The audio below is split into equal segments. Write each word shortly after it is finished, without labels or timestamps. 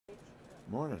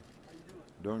Morning.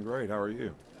 Doing great. How are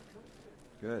you?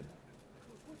 Good.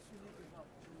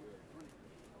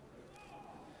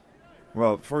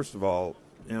 Well, first of all,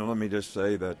 let me just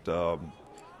say that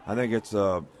I think it's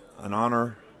an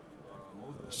honor,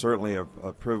 certainly a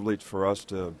privilege for us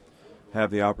to have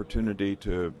the opportunity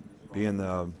to be in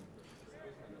the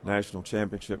national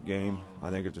championship game. I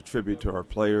think it's a tribute to our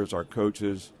players, our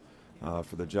coaches,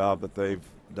 for the job that they've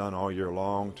done all year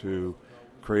long to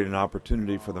create an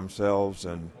opportunity for themselves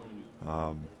and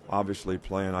obviously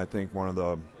playing, I think, one of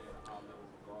the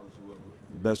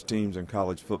best teams in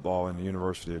college football in the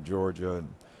University of Georgia,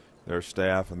 and their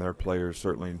staff and their players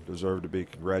certainly deserve to be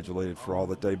congratulated for all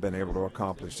that they've been able to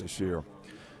accomplish this year.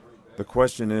 The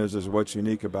question is what's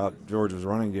unique about Georgia's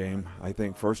running game. I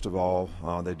think, first of all,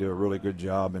 they do a really good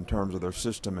job in terms of their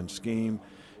system and scheme,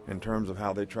 in terms of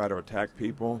how they try to attack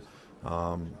people.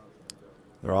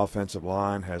 Their offensive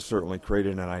line has certainly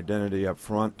created an identity up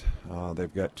front.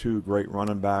 They've got two great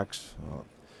running backs,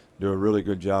 do a really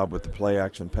good job with the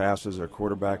play-action passes. Their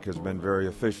quarterback has been very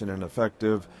efficient and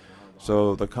effective.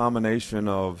 So the combination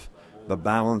of the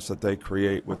balance that they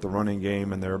create with the running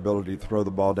game and their ability to throw the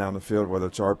ball down the field, whether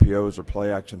it's RPOs or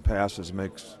play-action passes,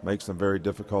 makes them very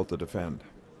difficult to defend.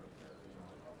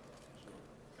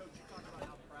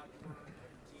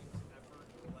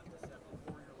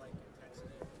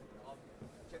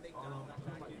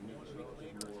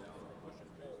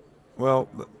 Well,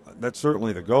 that's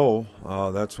certainly the goal.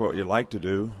 That's what you like to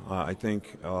do. I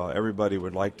think everybody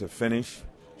would like to finish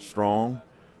strong.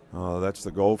 That's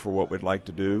the goal for what we'd like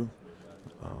to do.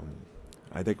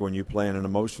 I think when you play in an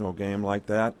emotional game like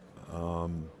that,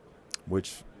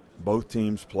 which both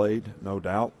teams played, no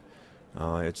doubt,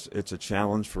 it's a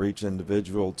challenge for each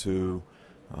individual to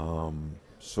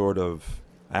sort of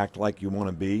act like you want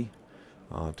to be,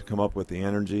 to come up with the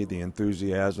energy, the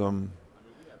enthusiasm,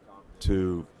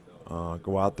 to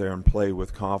go out there and play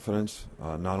with confidence,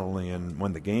 not only in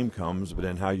when the game comes, but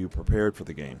in how you prepared for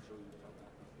the game.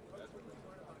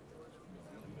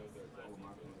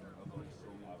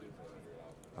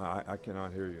 I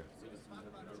cannot hear you.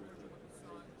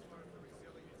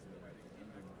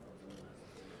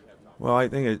 Well, I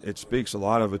think it speaks a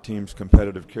lot of a team's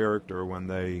competitive character when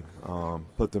they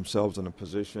put themselves in a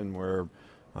position where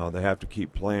they have to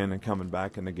keep playing and coming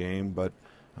back in the game. But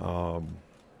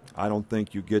I don't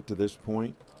think you get to this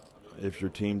point if your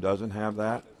team doesn't have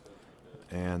that,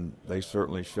 and they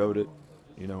certainly showed it,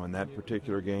 in that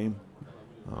particular game.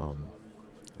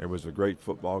 It was a great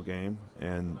football game,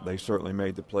 and they certainly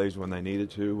made the plays when they needed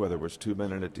to, whether it was 2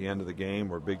 minutes at the end of the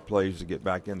game or big plays to get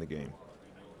back in the game.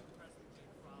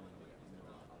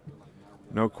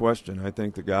 No question. I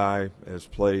think the guy has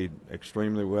played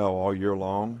extremely well all year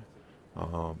long,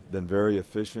 been very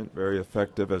efficient, very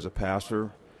effective as a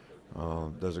passer,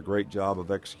 does a great job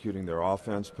of executing their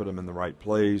offense, put them in the right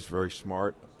plays, very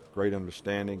smart, great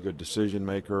understanding, good decision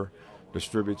maker,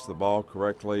 distributes the ball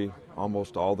correctly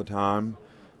almost all the time.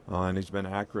 And he's been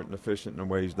accurate and efficient in the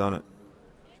way he's done it.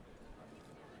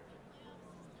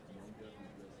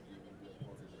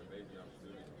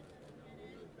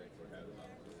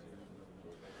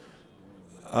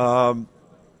 I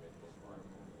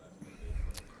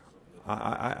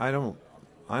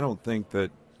don't think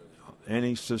that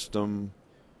any system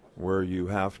where you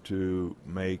have to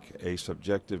make a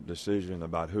subjective decision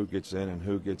about who gets in and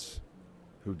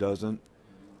who doesn't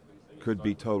could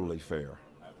be totally fair,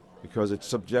 because it's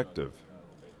subjective.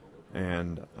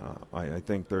 And I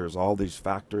think there's all these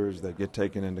factors that get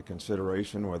taken into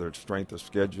consideration, whether it's strength of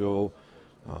schedule,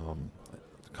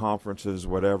 conferences,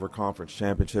 whatever, conference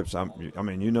championships. I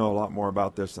mean, you know a lot more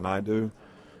about this than I do.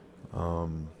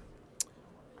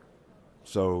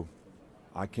 So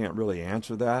I can't really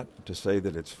answer that to say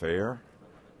that it's fair.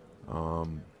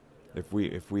 If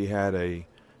we had a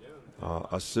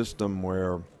system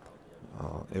where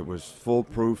it was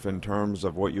foolproof in terms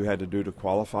of what you had to do to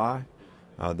qualify,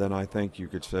 then I think you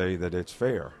could say that it's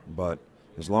fair. But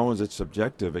as long as it's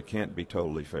subjective, it can't be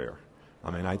totally fair.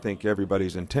 I mean, I think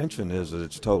everybody's intention is that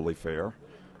it's totally fair,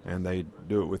 and they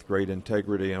do it with great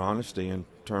integrity and honesty in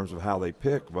terms of how they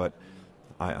pick. But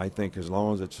I think as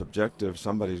long as it's subjective,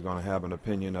 somebody's going to have an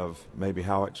opinion of maybe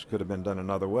how it could have been done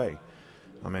another way.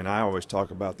 I mean, I always talk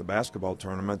about the basketball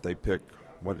tournament. They pick,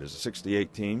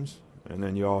 68 teams, and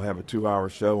then you all have a 2-hour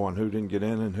show on who didn't get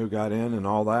in and who got in and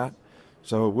all that.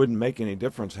 So it wouldn't make any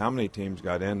difference how many teams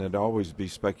got in. There'd always be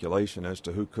speculation as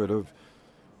to who could have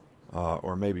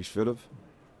or maybe should have.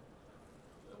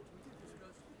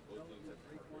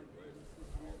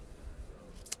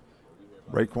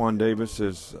 Raekwon Davis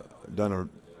has done an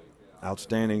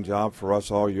outstanding job for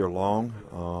us all year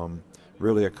long.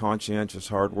 Really a conscientious,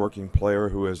 hard-working player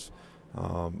who has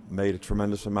made a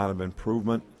tremendous amount of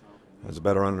improvement, has a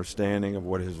better understanding of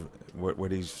what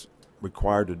he's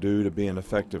required to do to be an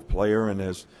effective player, and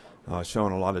has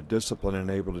shown a lot of discipline and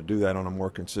able to do that on a more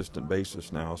consistent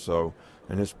basis now. So,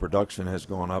 and his production has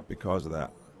gone up because of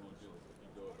that.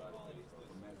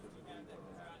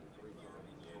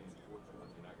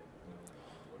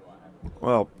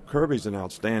 Well, Kirby's an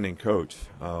outstanding coach.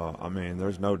 I mean,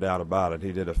 there's no doubt about it.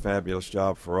 He did a fabulous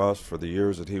job for us for the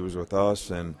years that he was with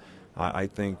us, and I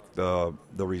think the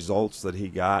results that he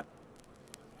got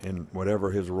in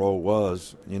whatever his role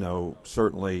was,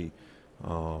 certainly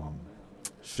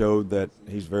showed that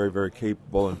he's very, very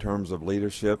capable in terms of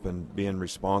leadership and being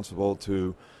responsible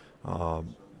to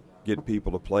get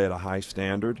people to play at a high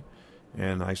standard.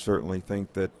 And I certainly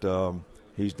think that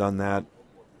he's done that,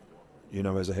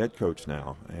 as a head coach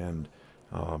now. And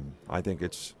I think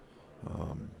it's,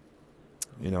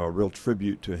 a real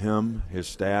tribute to him, his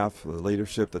staff, the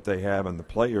leadership that they have, and the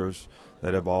players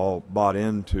that have all bought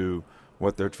into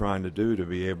what they're trying to do to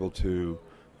be able to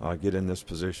get in this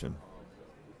position.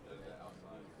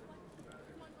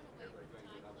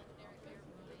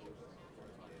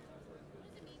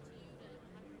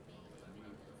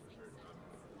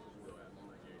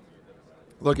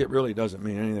 Look, it really doesn't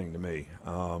mean anything to me.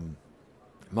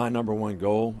 My number one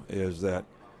goal is that,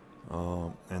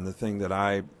 and the thing that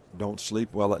I don't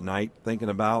sleep well at night thinking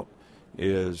about,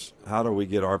 is how do we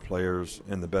get our players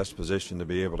in the best position to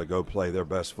be able to go play their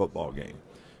best football game,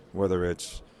 whether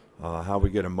it's how we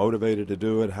get them motivated to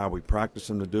do it, how we practice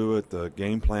them to do it, the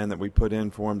game plan that we put in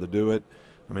for them to do it.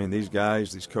 I mean, these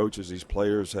guys, these coaches, these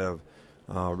players have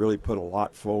really put a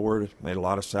lot forward, made a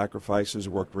lot of sacrifices,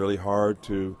 worked really hard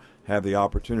to have the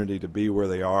opportunity to be where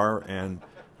they are, and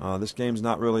this game's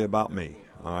not really about me.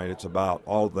 All right, it's about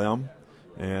all of them,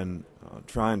 and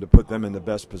trying to put them in the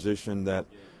best position that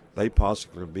they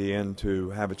possibly be in to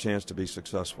have a chance to be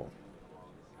successful.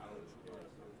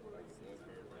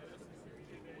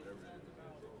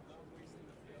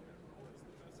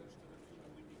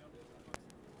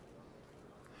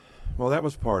 Well, that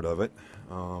was part of it.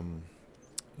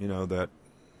 That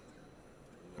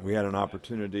we had an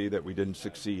opportunity that we didn't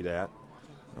succeed at.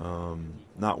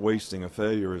 Not wasting a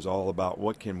failure is all about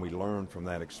what can we learn from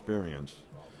that experience.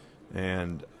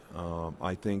 And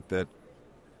I think that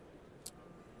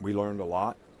we learned a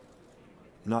lot,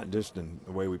 not just in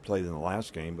the way we played in the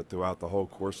last game, but throughout the whole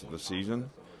course of the season.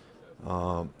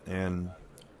 And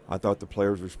I thought the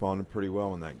players responded pretty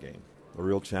well in that game. The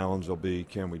real challenge will be,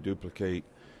 can we duplicate,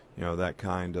 that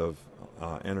kind of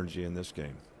energy in this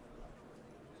game?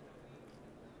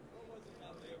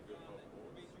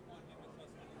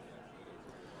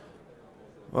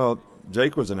 Well,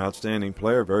 Jake was an outstanding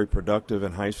player, very productive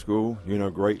in high school,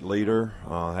 great leader,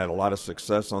 had a lot of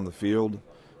success on the field,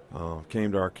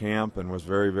 came to our camp and was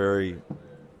very, very,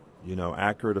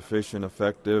 accurate, efficient,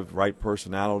 effective, right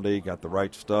personality, got the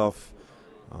right stuff.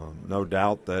 No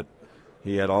doubt that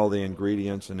he had all the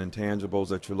ingredients and intangibles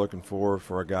that you're looking for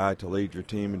a guy to lead your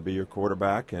team and be your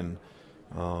quarterback. And,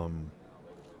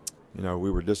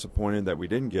 we were disappointed that we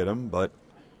didn't get him, but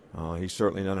he's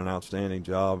certainly done an outstanding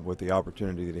job with the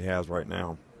opportunity that he has right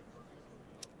now.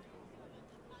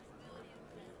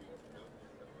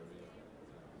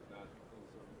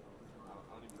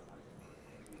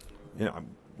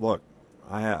 Look,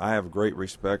 I have great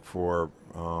respect for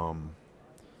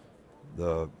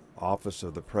the office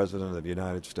of the President of the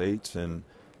United States, and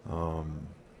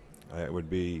it would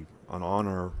be an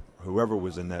honor, whoever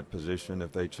was in that position,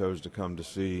 if they chose to come to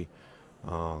see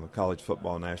the college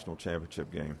football national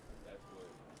championship game.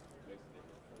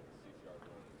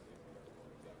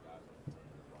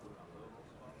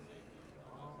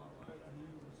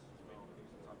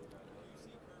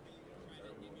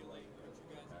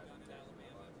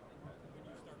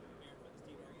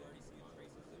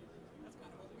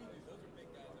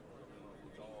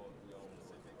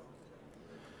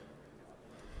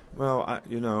 Well,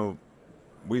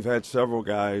 we've had several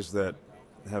guys that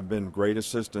have been great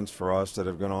assistants for us that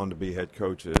have gone on to be head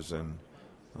coaches, and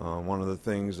one of the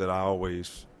things that I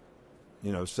always,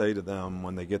 say to them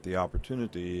when they get the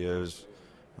opportunity is,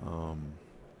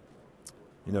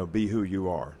 be who you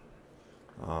are,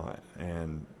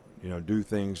 and do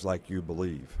things like you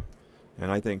believe.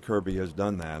 And I think Kirby has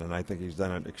done that, and I think he's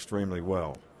done it extremely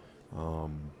well.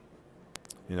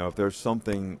 If there's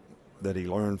something that he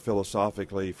learned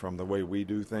philosophically from the way we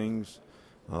do things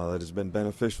that has been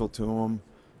beneficial to him,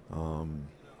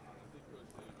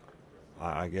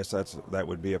 I guess that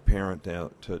would be apparent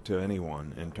to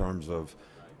anyone in terms of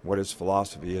what his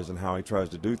philosophy is and how he tries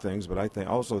to do things. But I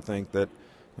also think that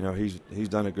he's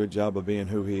done a good job of being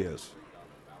who he is.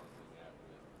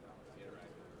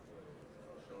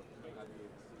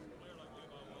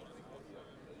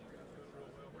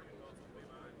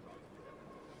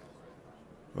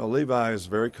 Well, Levi is a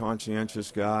very conscientious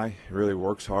guy. He really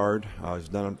works hard. He's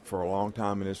done it for a long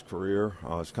time in his career.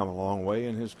 He's come a long way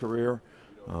in his career,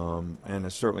 and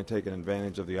has certainly taken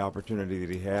advantage of the opportunity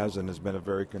that he has, and has been a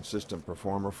very consistent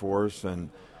performer for us. And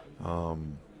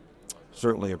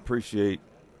certainly appreciate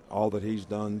all that he's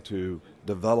done to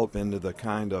develop into the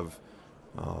kind of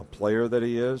player that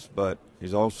he is. But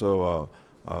he's also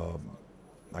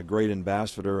a great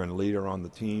ambassador and leader on the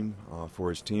team for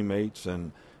his teammates,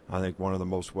 and I think one of the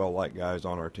most well-liked guys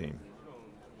on our team.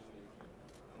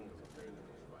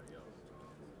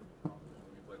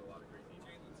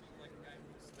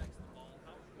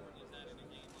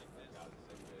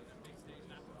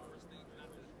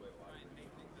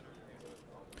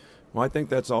 Well, I think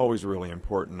that's always really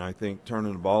important. I think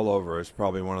turning the ball over is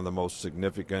probably one of the most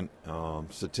significant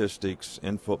statistics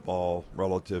in football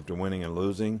relative to winning and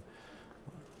losing.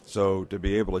 So to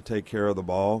be able to take care of the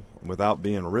ball without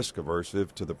being risk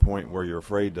aversive to the point where you're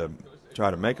afraid to try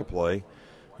to make a play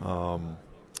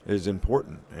is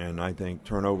important. And I think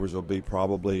turnovers will be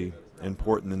probably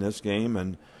important in this game.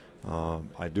 And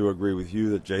I do agree with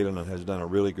you that Jalen has done a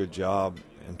really good job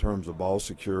in terms of ball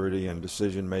security and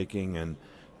decision making and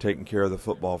taking care of the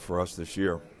football for us this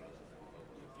year.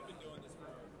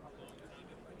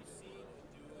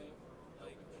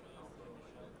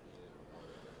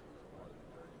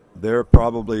 They're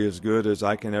probably as good as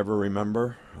I can ever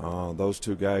remember. Those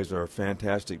two guys are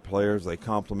fantastic players. They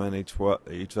complement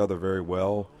each other very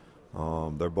well.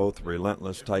 They're both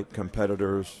relentless type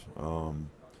competitors.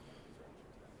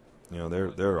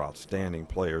 They're outstanding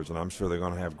players, and I'm sure they're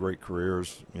going to have great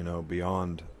careers,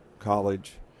 beyond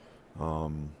college.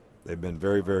 They've been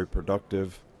very, very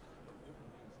productive.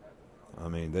 I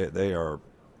mean, they are.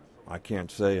 I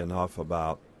can't say enough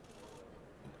about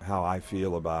how I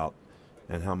feel about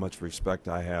and how much respect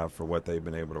I have for what they've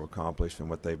been able to accomplish and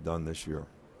what they've done this year.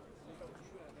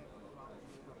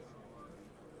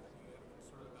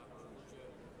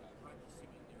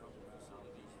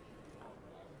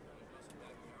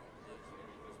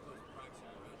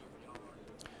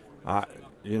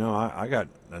 I got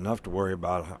enough to worry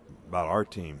about our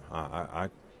team. I'm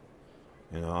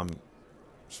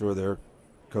sure their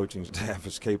coaching staff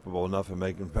is capable enough of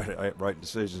making right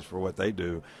decisions for what they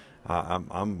do.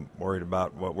 I'm worried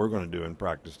about what we're going to do in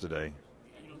practice today.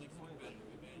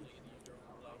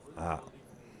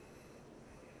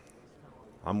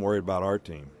 I'm worried about our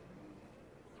team.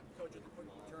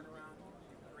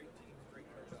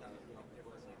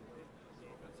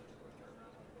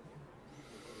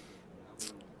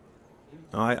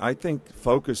 I think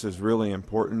focus is really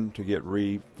important to get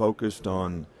refocused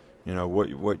on, what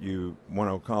you want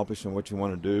to accomplish and what you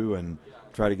want to do, and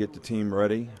try to get the team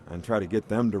ready and try to get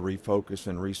them to refocus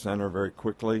and recenter very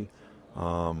quickly.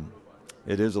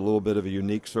 It is a little bit of a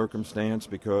unique circumstance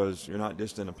because you're not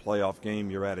just in a playoff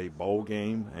game, you're at a bowl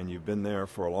game, and you've been there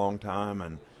for a long time,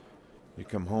 and you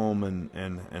come home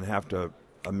and have to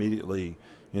immediately,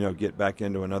 get back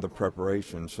into another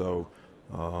preparation. So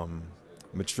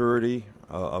maturity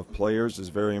of players is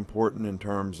very important in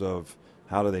terms of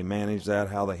how do they manage that,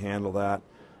 how they handle that.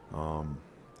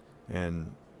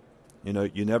 And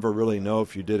you never really know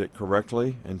if you did it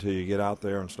correctly until you get out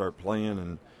there and start playing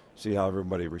and see how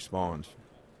everybody responds.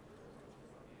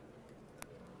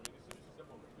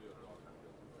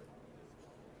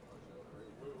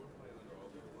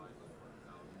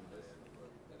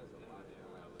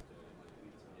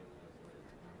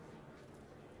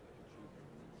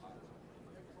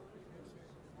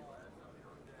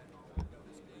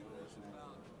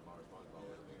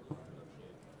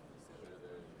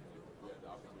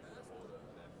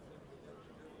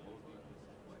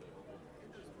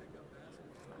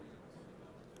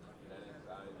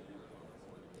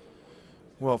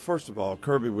 Well, first of all,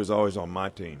 Kirby was always on my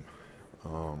team.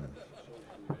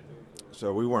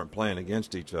 So we weren't playing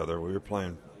against each other. We were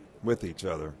playing with each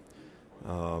other.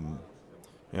 I'm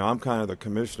kind of the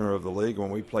commissioner of the league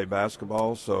when we play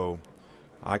basketball, so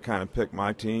I kind of pick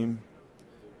my team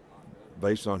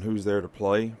based on who's there to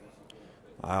play.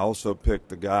 I also pick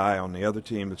the guy on the other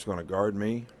team that's going to guard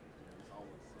me,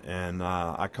 and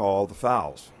I call all the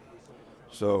fouls.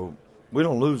 So we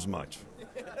don't lose much.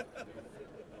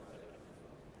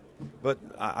 But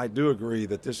I do agree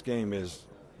that this game is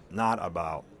not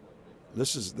about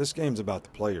this game's about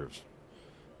the players.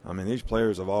 I mean, these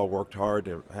players have all worked hard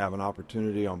to have an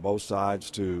opportunity on both sides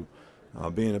to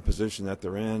be in a position that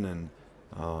they're in, and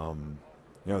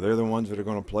they're the ones that are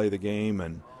going to play the game,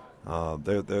 and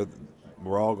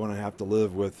we're all going to have to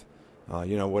live with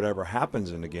whatever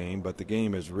happens in the game. But the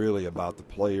game is really about the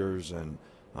players, and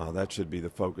that should be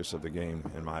the focus of the game,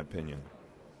 in my opinion.